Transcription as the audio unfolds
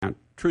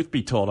Truth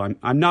be told,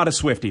 I'm not a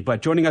Swiftie,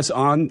 but joining us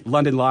on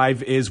London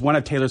Live is one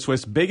of Taylor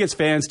Swift's biggest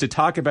fans to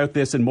talk about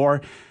this and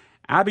more.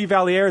 Abby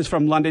Valliere is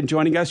from London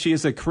joining us. She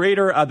is the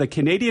creator of the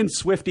Canadian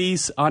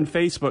Swifties on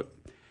Facebook.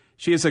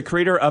 She is the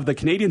creator of the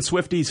Canadian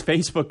Swifties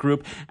Facebook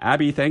group.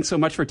 Abby, thanks so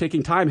much for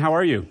taking time. How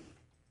are you?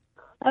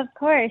 Of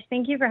course.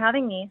 Thank you for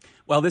having me.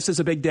 Well, this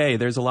is a big day.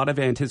 There's a lot of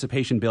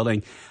anticipation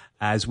building.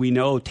 As we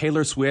know,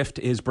 Taylor Swift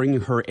is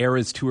bringing her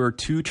Eras Tour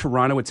to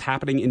Toronto. It's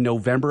happening in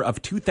November of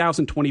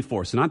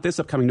 2024. So not this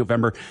upcoming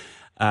November,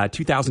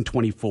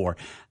 2024.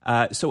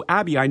 So,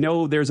 Abby, I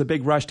know there's a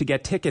big rush to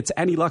get tickets.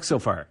 Any luck so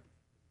far?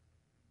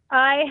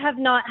 I have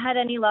not had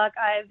any luck.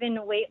 I've been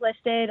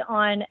waitlisted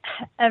on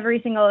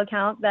every single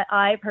account that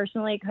I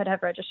personally could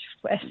have registered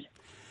with.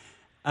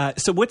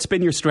 So what's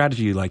been your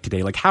strategy like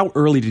today? Like, how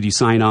early did you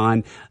sign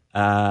on?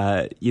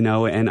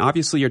 And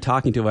obviously you're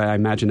talking to, I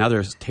imagine,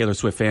 other Taylor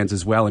Swift fans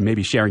as well and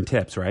maybe sharing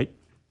tips, right?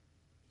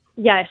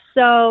 Yes.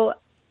 So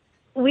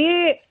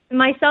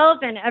myself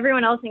and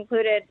everyone else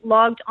included,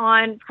 logged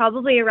on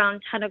probably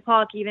around 10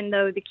 o'clock, even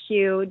though the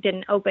queue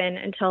didn't open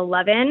until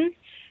 11,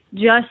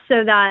 just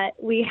so that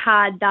we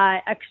had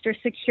that extra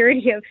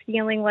security of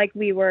feeling like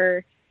we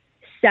were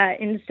set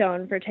in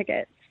stone for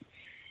tickets.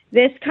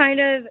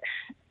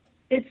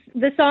 It's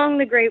the song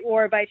The Great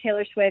War by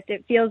Taylor Swift.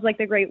 It feels like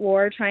the Great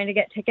War trying to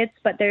get tickets,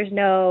 but there's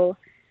no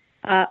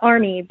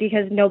army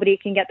because nobody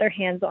can get their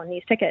hands on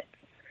these tickets.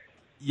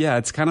 Yeah,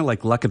 it's kind of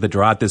like luck of the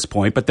draw at this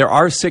point, but there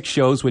are 6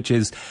 shows, which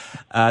is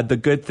the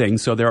good thing.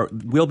 So there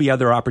will be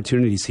other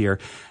opportunities here.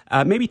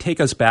 Maybe take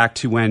us back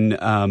to when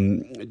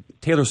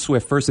Taylor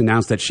Swift first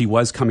announced that she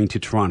was coming to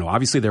Toronto.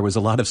 Obviously, there was a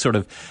lot of sort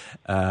of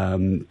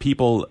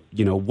people,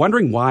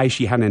 wondering why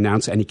she hadn't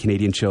announced any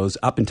Canadian shows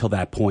up until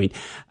that point.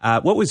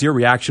 What was your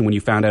reaction when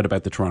you found out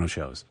about the Toronto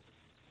shows?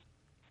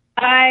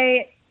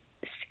 I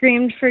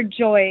screamed for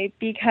joy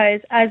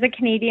because as a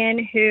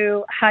Canadian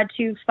who had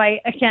to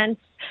fight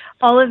against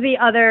all of the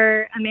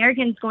other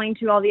Americans going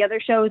to all the other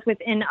shows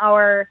within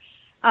our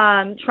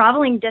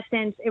traveling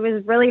distance, it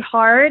was really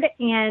hard,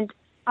 and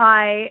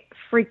I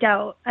freaked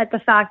out at the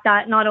fact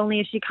that not only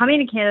is she coming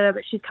to Canada,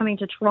 but she's coming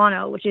to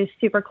Toronto, which is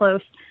super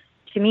close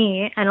to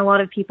me and a lot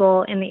of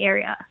people in the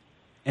area.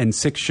 And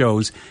 6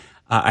 shows.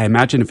 I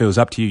imagine if it was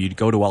up to you, you'd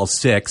go to all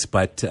 6,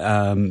 but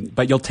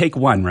you'll take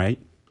one, right?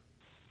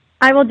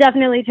 I will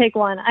definitely take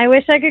one. I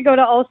wish I could go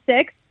to all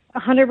 6,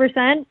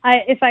 100%.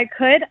 If I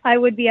could, I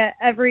would be at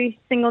every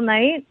single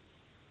night.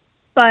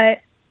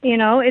 But,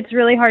 it's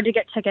really hard to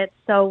get tickets,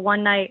 so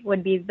one night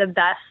would be the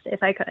best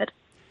if I could.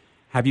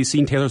 Have you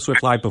seen Taylor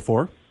Swift live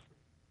before?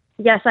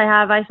 Yes, I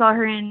have. I saw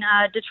her in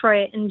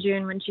Detroit in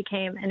June when she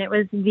came, and it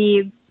was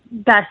the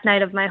best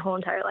night of my whole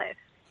entire life.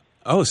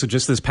 Oh, so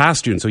just this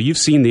past June. So you've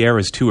seen the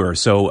Eras Tour.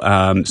 So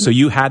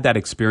you had that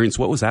experience.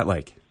 What was that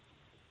like?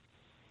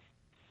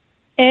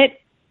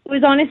 It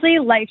was honestly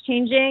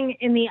life-changing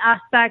in the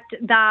aspect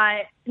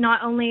that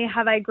not only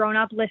have I grown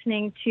up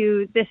listening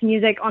to this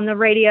music on the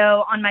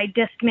radio, on my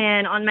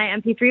Discman, on my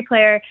MP3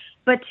 player,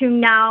 but to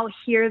now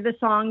hear the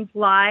songs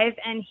live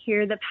and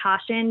hear the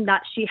passion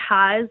that she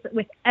has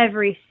with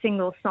every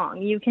single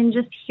song. You can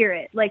just hear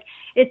it. Like,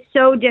 it's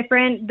so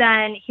different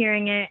than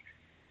hearing it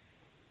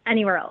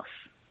anywhere else.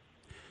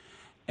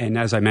 And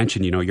as I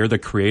mentioned, you're the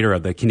creator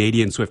of the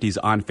Canadian Swifties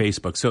on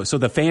Facebook. So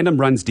the fandom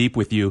runs deep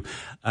with you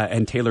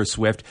and Taylor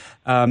Swift.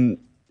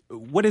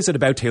 What is it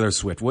about Taylor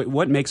Swift?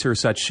 What makes her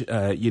such,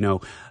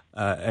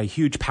 a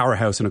huge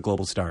powerhouse and a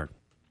global star?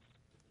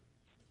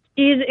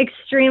 She's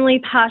extremely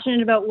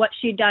passionate about what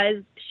she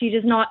does. She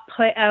does not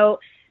put out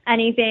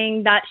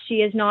anything that she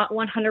is not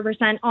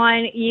 100%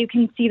 on. You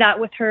can see that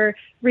with her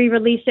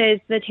re-releases,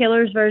 the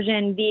Taylor's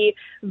version, the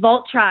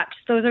vault tracks.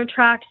 Those are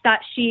tracks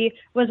that she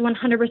was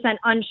 100%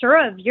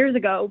 unsure of years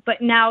ago,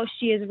 but now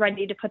she is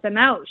ready to put them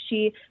out.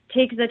 She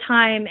takes the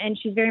time and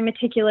she's very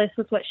meticulous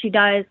with what she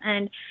does.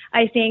 And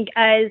I think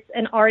as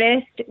an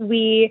artist,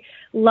 we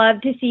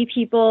love to see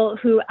people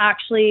who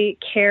actually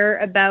care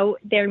about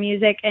their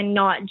music and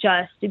not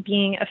just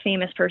being a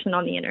famous person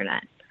on the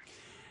internet.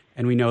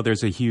 And we know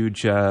there's a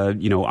huge,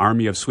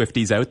 army of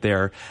Swifties out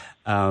there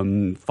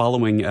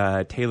following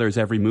Taylor's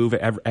every move,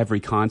 every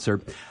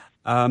concert.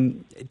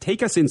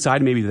 Take us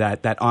inside maybe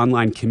that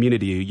online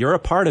community. You're a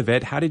part of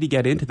it. How did you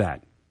get into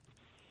that?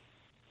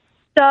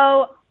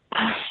 So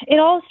it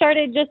all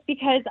started just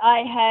because I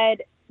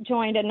had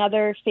joined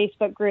another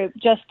Facebook group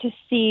just to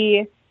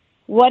see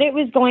what it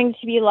was going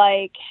to be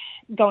like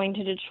going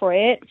to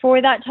Detroit for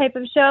that type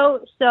of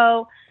show.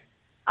 So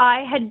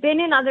I had been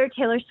in other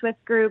Taylor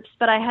Swift groups,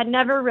 but I had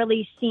never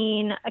really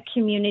seen a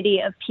community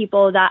of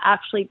people that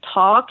actually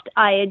talked.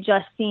 I had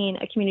just seen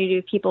a community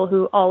of people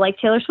who all like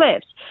Taylor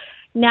Swift.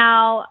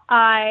 Now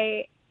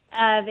I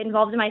have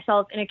involved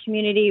myself in a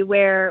community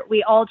where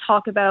we all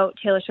talk about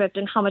Taylor Swift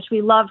and how much we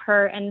love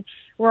her, and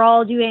we're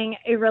all doing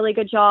a really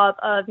good job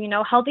of,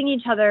 helping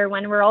each other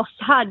when we're all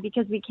sad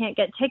because we can't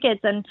get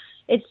tickets. And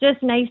it's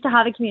just nice to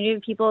have a community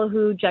of people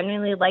who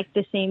genuinely like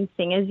the same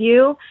thing as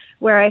you,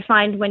 where I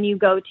find when you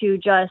go to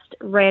just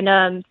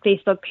random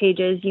Facebook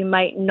pages, you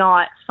might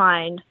not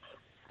find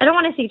I don't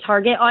want to say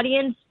target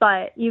audience,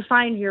 but you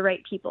find your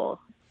right people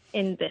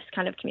in this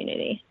kind of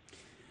community.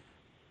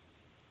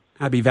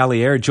 Abby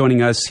Valliere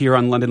joining us here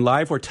on London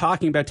Live. We're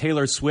talking about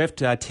Taylor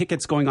Swift.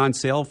 Tickets going on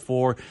sale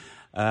for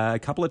a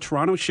couple of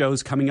Toronto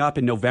shows coming up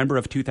in November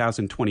of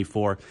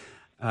 2024.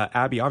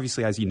 Abby,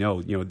 obviously, as you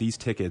know, these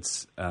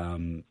tickets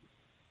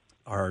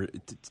are,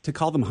 to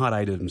call them hot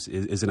items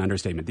is an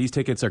understatement. These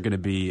tickets are going to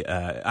be,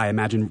 I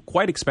imagine,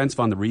 quite expensive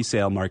on the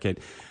resale market.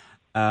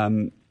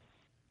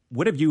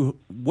 What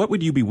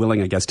would you be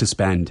willing, I guess, to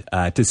spend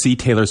to see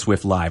Taylor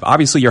Swift live?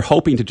 Obviously, you're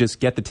hoping to just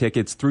get the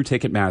tickets through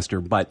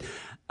Ticketmaster, but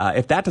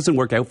if that doesn't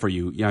work out for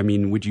you, I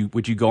mean, would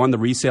you go on the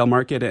resale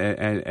market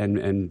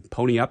and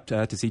pony up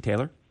to see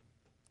Taylor?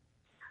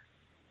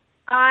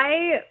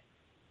 I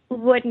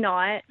would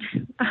not,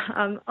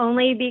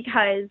 only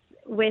because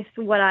with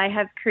what I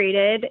have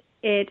created,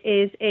 it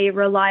is a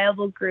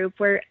reliable group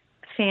where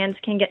fans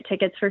can get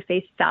tickets for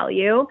face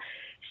value.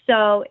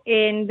 So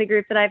in the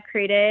group that I've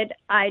created,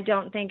 I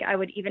don't think I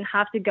would even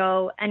have to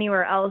go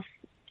anywhere else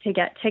to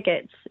get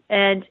tickets.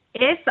 And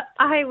if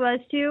I was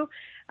to,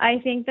 I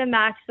think the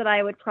max that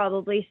I would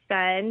probably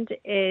spend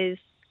is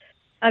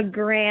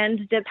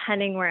 $1,000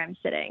 depending where I'm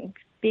sitting,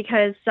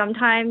 because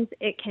sometimes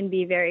it can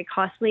be very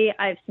costly.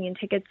 I've seen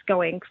tickets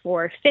going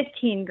for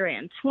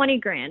 $15,000,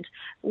 $20,000,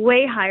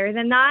 way higher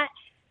than that.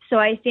 So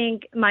I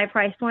think my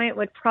price point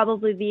would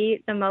probably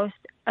be the most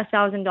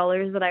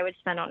 $1,000 that I would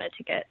spend on a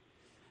ticket.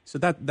 So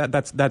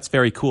that's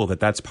very cool.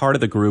 That's part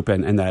of the group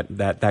and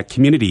that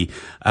community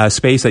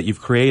space that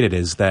you've created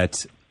is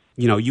that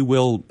you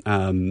will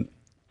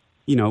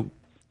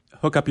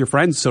hook up your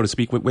friends, so to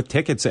speak, with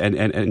tickets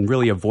and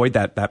really avoid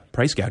that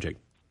price gouging.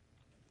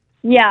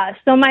 Yeah,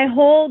 so my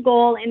whole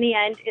goal in the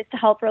end is to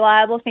help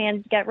reliable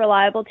fans get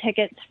reliable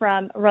tickets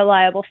from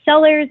reliable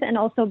sellers and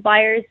also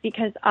buyers,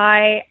 because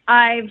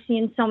I've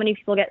seen so many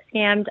people get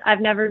scammed.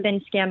 I've never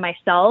been scammed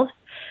myself,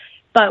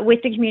 but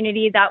with the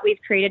community that we've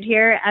created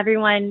here,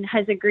 everyone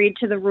has agreed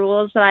to the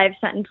rules that I've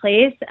set in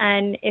place,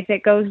 and if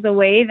it goes the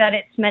way that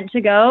it's meant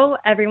to go,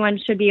 everyone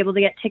should be able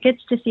to get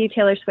tickets to see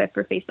Taylor Swift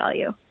for face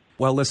value.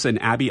 Well, listen,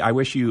 Abby, I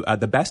wish you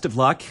the best of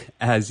luck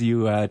as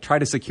you try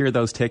to secure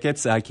those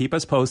tickets. Keep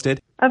us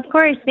posted. Of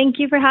course. Thank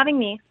you for having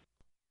me.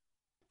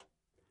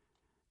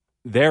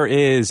 There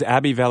is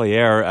Abby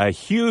Valliere, a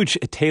huge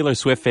Taylor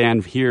Swift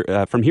fan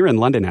from here in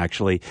London,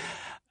 actually.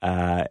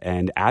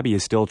 And Abby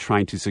is still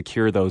trying to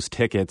secure those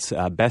tickets.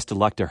 Best of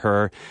luck to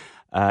her.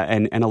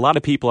 And a lot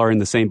of people are in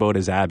the same boat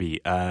as Abby.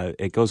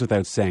 It goes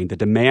without saying. The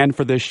demand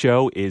for this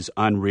show is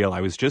unreal.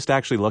 I was just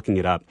actually looking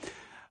it up.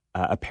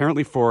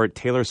 Apparently for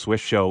Taylor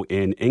Swift show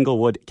in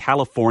Inglewood,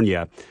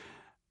 California,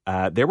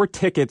 there were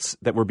tickets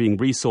that were being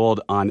resold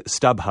on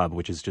StubHub,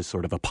 which is just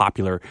sort of a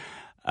popular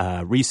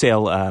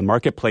resale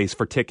marketplace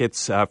for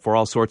tickets for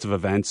all sorts of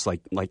events,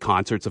 like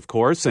concerts, of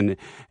course, and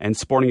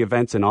sporting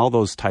events and all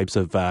those types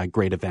of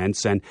great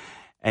events.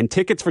 And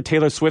tickets for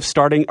Taylor Swift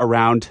starting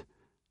around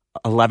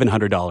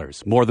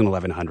 $1,100, more than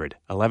 $1,100,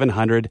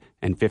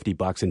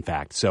 $1,150, in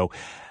fact. So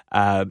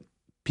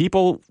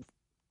people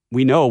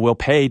we know will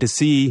pay to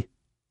see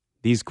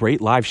these great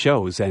live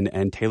shows,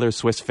 and Taylor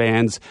Swift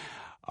fans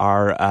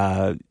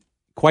are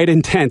quite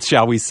intense,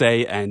 shall we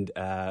say, and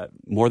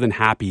more than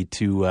happy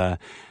to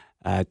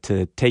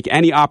take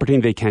any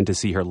opportunity they can to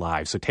see her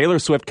live. So Taylor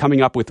Swift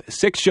coming up with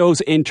 6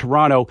 shows in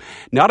Toronto,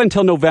 not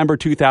until November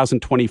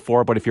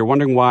 2024. But if you're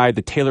wondering why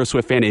the Taylor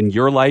Swift fan in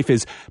your life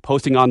is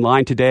posting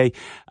online today,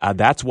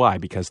 that's why,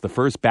 because the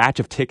first batch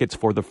of tickets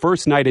for the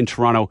first night in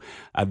Toronto,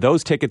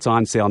 those tickets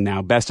on sale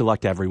now. Best of luck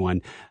to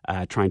everyone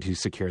trying to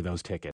secure those tickets.